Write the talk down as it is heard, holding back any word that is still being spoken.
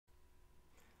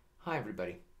Hi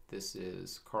everybody, this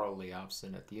is Carl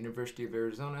Leofson at the University of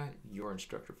Arizona, your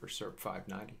instructor for SERP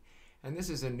 590. And this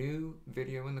is a new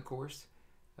video in the course.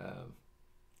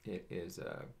 It is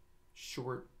a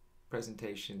short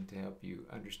presentation to help you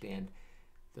understand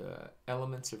the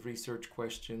elements of research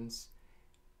questions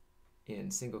in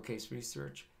single case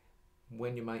research,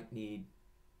 when you might need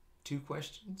two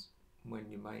questions, when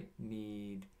you might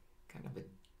need kind of a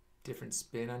different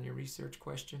spin on your research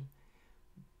question.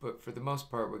 But for the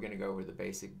most part, we're going to go over the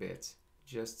basic bits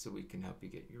just so we can help you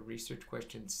get your research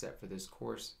questions set for this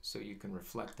course so you can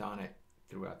reflect on it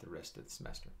throughout the rest of the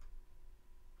semester.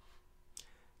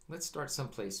 Let's start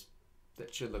someplace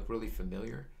that should look really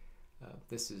familiar.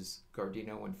 This is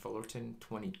Gardino and Fullerton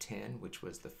 2010, which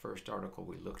was the first article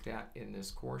we looked at in this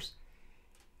course.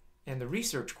 And the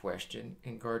research question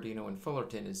in Gardino and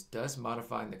Fullerton is, does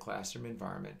modifying the classroom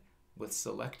environment with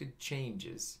selected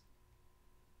changes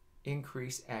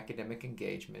increase academic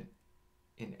engagement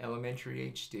in elementary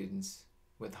age students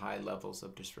with high levels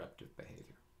of disruptive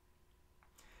behavior?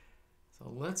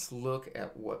 So let's look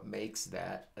at what makes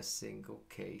that a single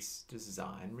case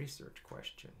design research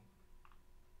question.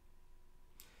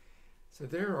 So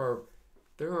there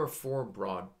are four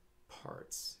broad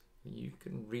parts. You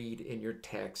can read in your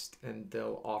text and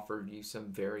they'll offer you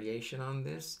some variation on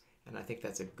this, and I think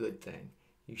that's a good thing.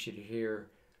 You should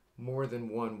hear more than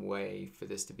one way for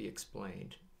this to be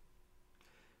explained.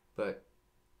 But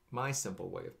my simple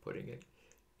way of putting it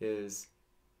is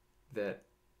that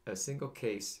a single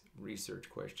case research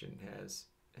question has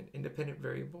an independent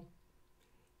variable,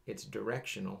 it's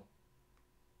directional,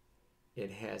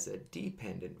 it has a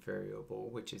dependent variable,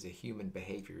 which is a human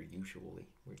behavior usually.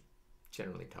 We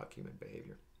generally talk human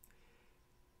behavior.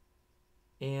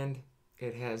 And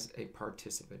it has a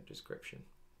participant description.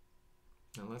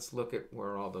 Now let's look at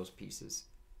where all those pieces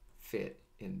fit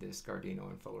in this Gardino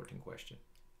and Fullerton question.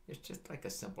 It's just like a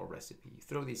simple recipe. You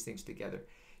throw these things together.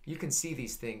 You can see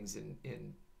these things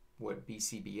in what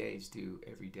BCBAs do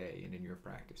every day and in your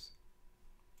practice.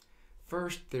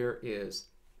 First, there is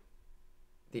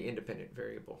the independent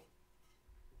variable.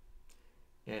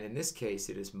 And in this case,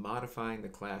 it is modifying the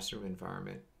classroom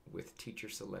environment with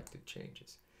teacher-selected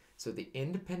changes. So the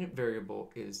independent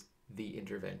variable is the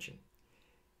intervention.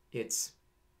 It's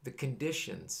the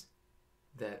conditions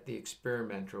that the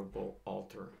experimenter will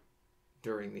alter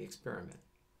during the experiment,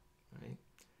 right?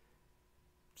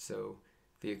 So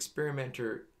the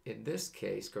experimenter, in this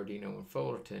case, Gardino and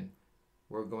Fullerton,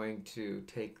 we're going to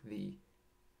take the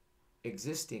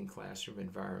existing classroom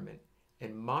environment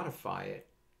and modify it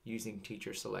using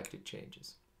teacher-selected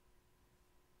changes.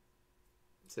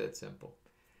 It's that simple.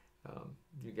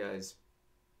 You guys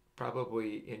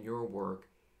probably in your work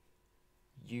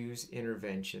use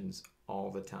interventions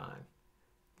all the time.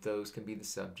 Those can be the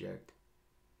subject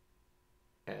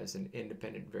as an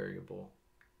independent variable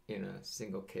in a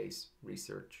single case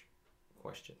research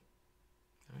question.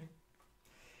 All right?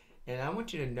 And I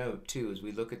want you to note too, as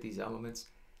we look at these elements,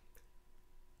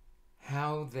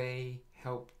 how they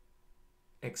help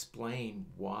explain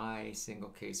why single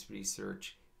case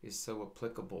research is so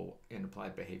applicable in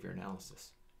applied behavior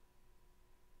analysis.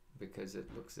 Because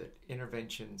it looks at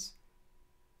interventions,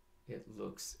 it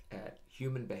looks at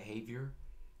human behavior,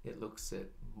 it looks at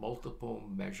multiple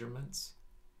measurements.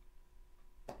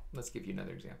 Let's give you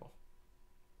another example.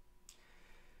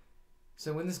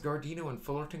 So in this Gardino and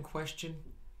Fullerton question,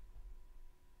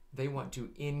 they want to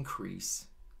increase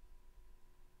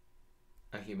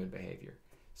a human behavior.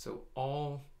 So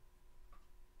all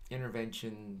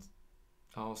interventions,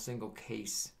 all single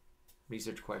case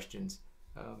research questions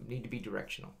need to be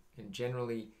directional. And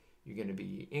generally, you're going to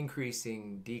be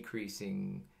increasing,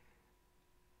 decreasing,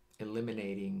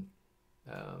 eliminating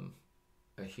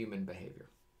a human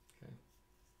behavior. Okay?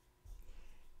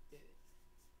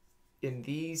 In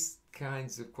these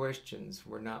kinds of questions,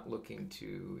 we're not looking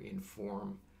to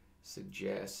inform,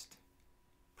 suggest,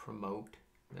 promote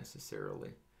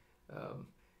necessarily.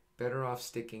 Better off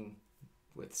sticking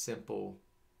with simple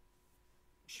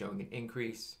showing an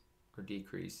increase or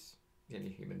decrease in a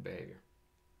human behavior.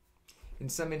 In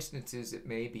some instances, it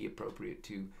may be appropriate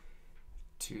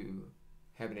to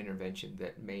have an intervention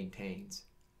that maintains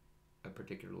a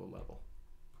particular level.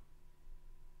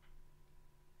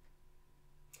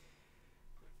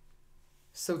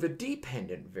 So the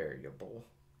dependent variable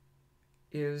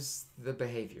is the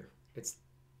behavior. It's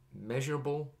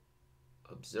measurable,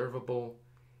 observable.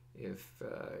 If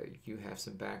you have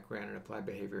some background in applied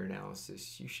behavior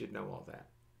analysis, you should know all that,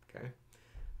 okay?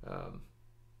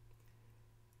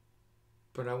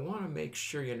 But I want to make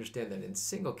sure you understand that in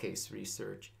single case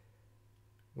research,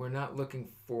 we're not looking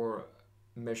for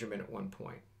measurement at one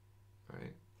point,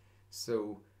 right?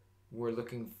 So we're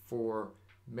looking for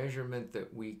measurement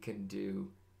that we can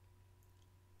do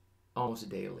almost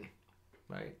daily,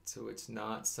 right? So it's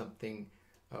not something,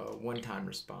 one-time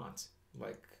response,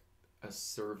 like a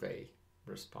survey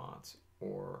response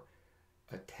or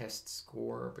a test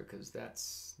score, because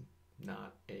that's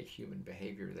not a human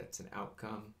behavior, that's an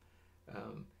outcome.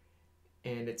 Um,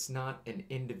 and it's not an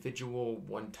individual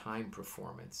one-time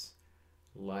performance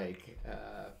like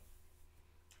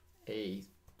a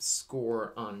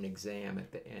score on an exam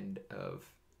at the end of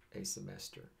a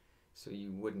semester. So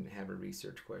you wouldn't have a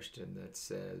research question that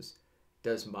says,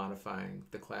 does modifying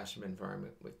the classroom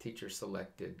environment with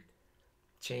teacher-selected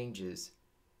changes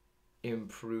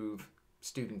improve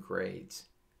student grades?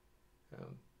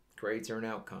 Grades are an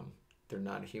outcome. They're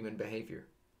not a human behavior,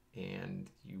 and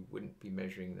you wouldn't be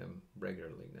measuring them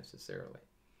regularly necessarily.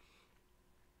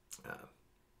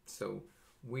 So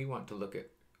we want to look at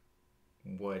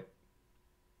what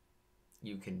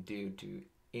you can do to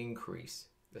increase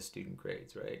the student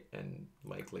grades, right? And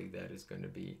likely that is going to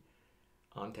be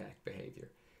on-task behavior.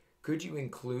 Could you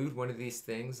include one of these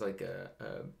things like a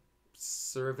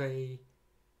survey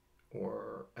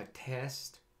or a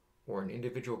test or an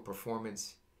individual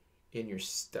performance in your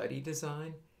study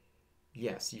design?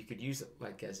 Yes, you could use it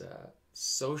like as a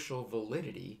social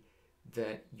validity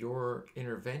that your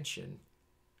intervention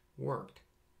worked.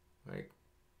 Like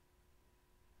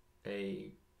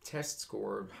a test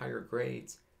score of higher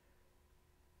grades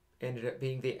ended up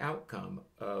being the outcome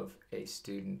of a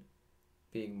student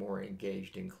being more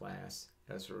engaged in class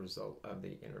as a result of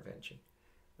the intervention.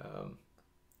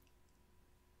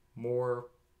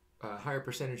 Higher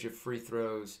percentage of free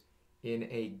throws in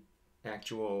a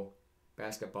actual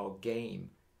basketball game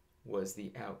was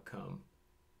the outcome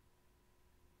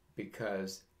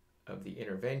because of the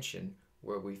intervention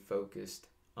where we focused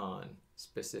on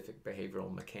specific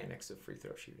behavioral mechanics of free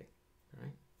throw shooting.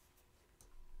 Right?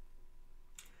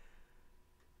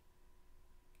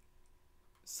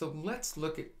 So let's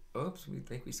look at, oops, we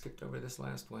think we skipped over this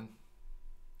last one.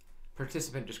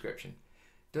 Participant description.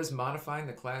 Does modifying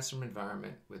the classroom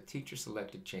environment with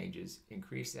teacher-selected changes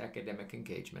increase academic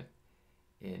engagement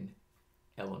in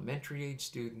elementary age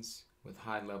students with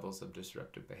high levels of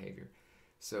disruptive behavior?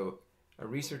 So a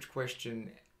research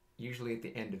question, usually at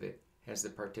the end of it, has the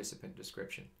participant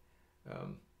description.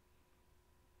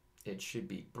 It should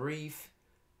be brief,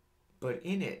 but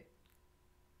in it,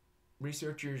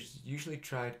 researchers usually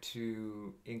try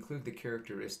to include the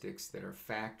characteristics that are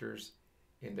factors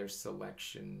in their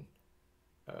selection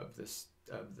of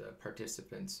the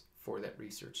participants for that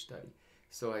research study.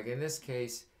 So like in this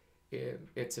case,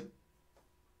 it's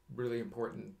really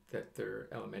important that they're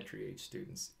elementary age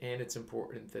students, and it's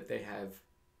important that they have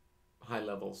high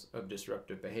levels of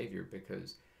disruptive behavior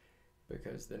because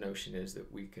the notion is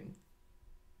that we can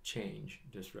change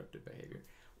disruptive behavior.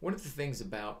 One of the things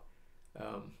about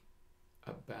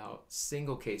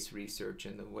single case research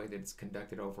and the way that it's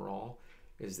conducted overall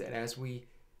is that as we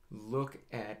look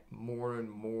at more and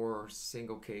more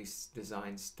single case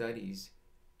design studies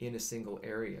in a single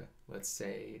area, let's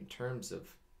say in terms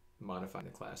of modifying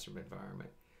the classroom environment,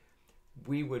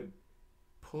 we would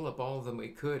pull up all of them we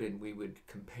could and we would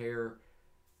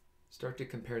start to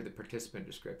compare the participant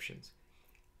descriptions.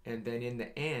 And then in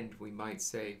the end, we might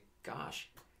say, gosh,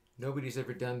 nobody's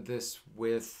ever done this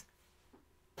with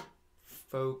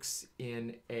folks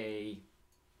in a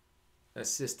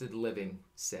assisted living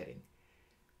setting.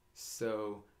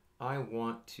 So I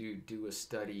want to do a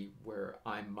study where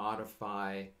I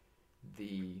modify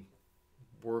the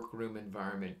workroom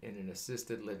environment in an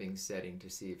assisted living setting to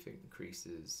see if it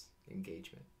increases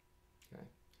engagement. Okay?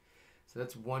 So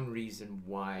that's one reason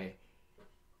why,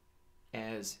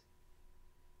 as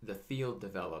the field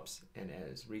develops and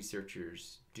as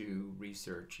researchers do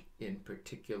research in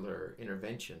particular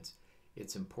interventions,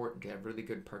 it's important to have really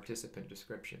good participant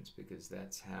descriptions, because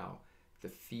that's how the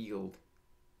field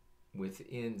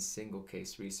within single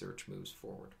case research moves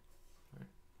forward. Right?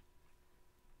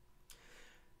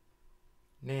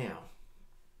 Now,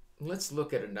 let's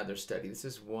look at another study. This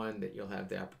is one that you'll have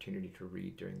the opportunity to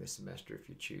read during the semester if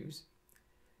you choose.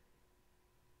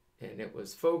 And it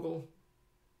was Fogel,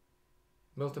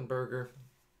 Miltenberger,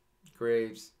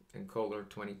 Graves, and Kohler,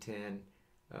 2010.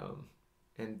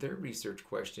 And their research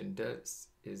question does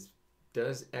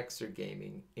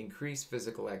exergaming increase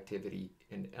physical activity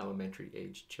in elementary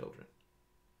age children?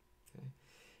 Okay.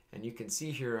 And you can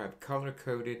see here I've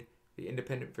color-coded the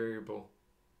independent variable,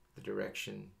 the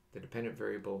direction, the dependent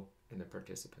variable, and the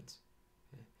participants.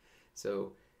 Okay.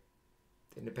 So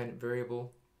the independent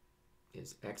variable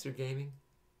is exergaming.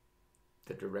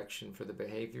 The direction for the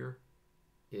behavior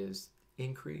is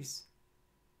increase.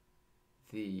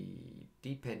 the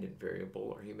dependent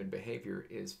variable or human behavior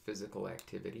is physical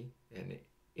activity, and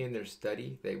in their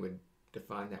study they would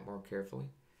define that more carefully.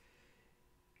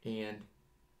 And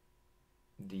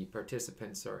the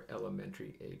participants are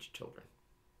elementary age children.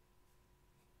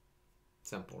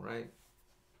 Simple, right?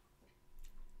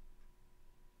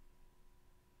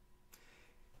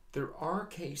 There are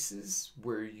cases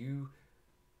where you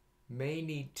may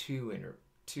need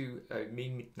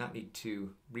not need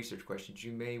two research questions.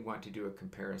 You may want to do a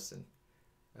comparison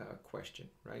question,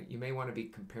 right? You may want to be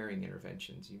comparing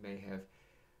interventions. You may have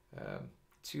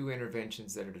two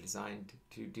interventions that are designed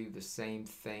to do the same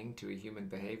thing to a human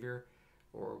behavior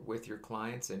or with your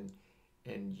clients,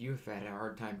 and you've had a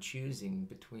hard time choosing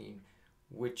between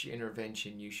which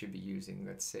intervention you should be using,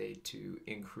 let's say, to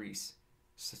increase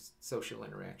social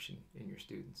interaction in your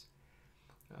students.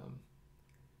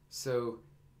 So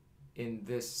in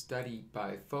this study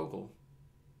by Fogel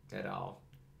et al.,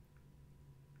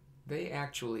 they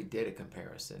actually did a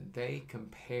comparison. They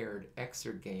compared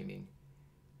exergaming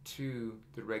to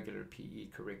the regular PE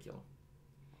curriculum.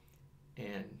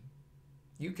 And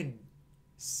you can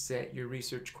set your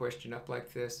research question up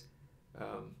like this,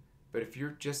 but if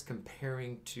you're just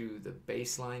comparing to the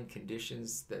baseline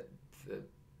conditions that the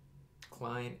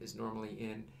client is normally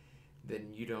in, then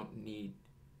you don't need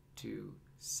to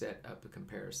set up a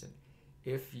comparison.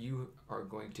 If you are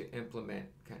going to implement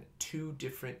kind of two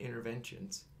different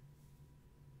interventions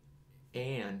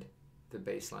and the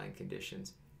baseline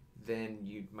conditions, then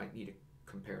you might need a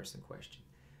comparison question.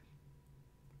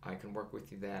 I can work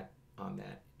with you on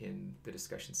that in the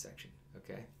discussion section,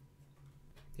 okay?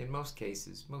 In most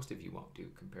cases, most of you won't do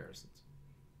comparisons.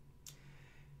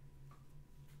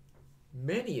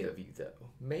 Many of you, though,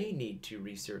 may need to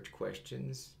research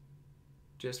questions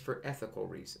just for ethical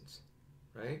reasons,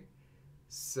 right?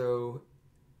 So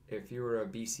if you're a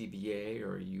BCBA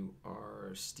or you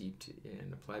are steeped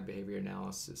in applied behavior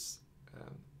analysis,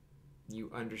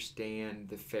 you understand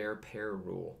the fair pair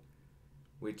rule,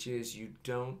 which is you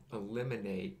don't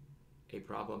eliminate a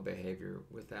problem behavior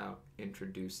without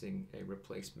introducing a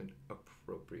replacement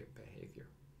appropriate behavior.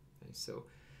 Okay?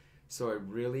 So I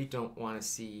really don't want to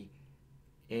see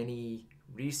any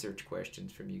research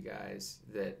questions from you guys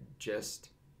that just,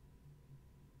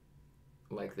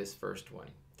 like this first one,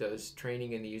 does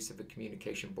training in the use of a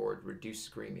communication board reduce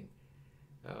screaming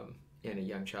in a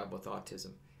young child with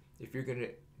autism? If you're going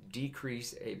to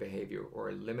decrease a behavior or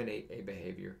eliminate a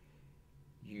behavior,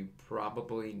 you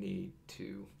probably need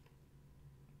to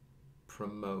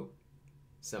promote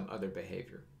some other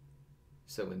behavior.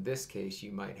 So in this case,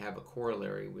 you might have a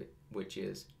corollary which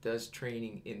is, does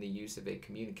training in the use of a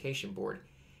communication board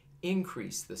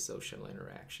increase the social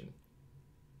interaction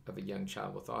of a young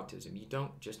child with autism? You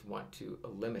don't just want to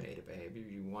eliminate a behavior,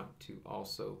 you want to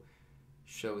also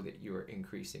show that you are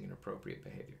increasing an appropriate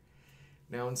behavior.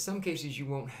 Now, in some cases, you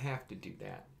won't have to do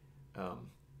that.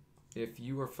 If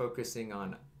you are focusing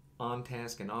on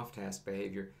task and off task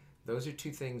behavior, those are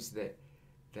two things that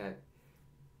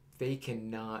they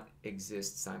cannot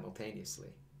exist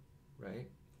simultaneously, right?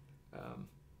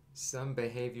 Some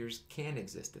behaviors can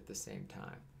exist at the same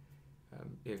time.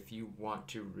 If you want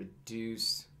to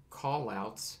reduce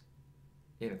call-outs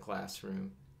in a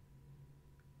classroom,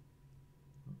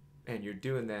 and you're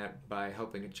doing that by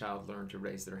helping a child learn to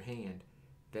raise their hand,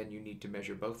 then you need to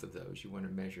measure both of those. You want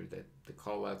to measure that the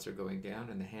call-outs are going down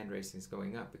and the hand raising is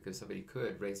going up, because somebody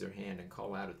could raise their hand and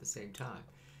call out at the same time.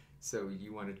 So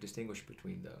you want to distinguish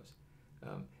between those.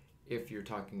 If you're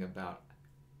talking about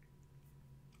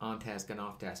on-task and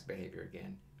off-task behavior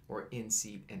again, or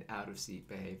in-seat and out-of-seat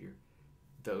behavior,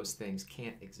 those things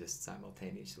can't exist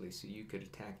simultaneously. So you could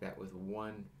attack that with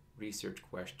one research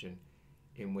question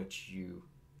in which you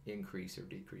increase or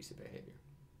decrease a behavior.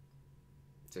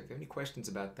 So if you have any questions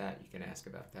about that, you can ask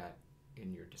about that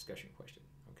in your discussion question,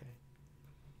 okay?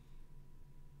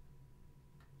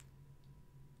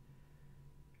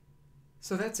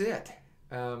 So that's it.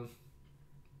 I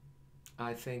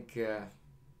think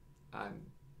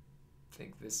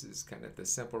this is kind of the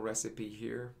simple recipe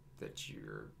here, that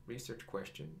your research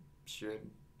question should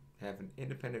have an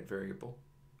independent variable,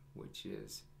 which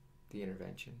is the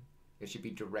intervention. It should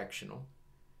be directional.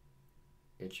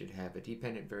 It should have a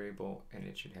dependent variable, and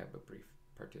it should have a brief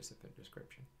participant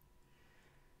description.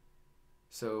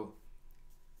 So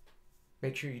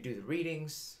make sure you do the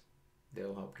readings.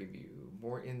 They'll help give you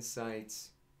more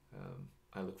insights.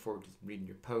 I look forward to reading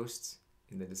your posts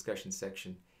in the discussion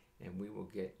section, and we will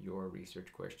get your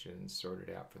research questions sorted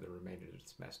out for the remainder of the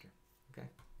semester. Okay?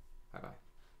 Bye-bye.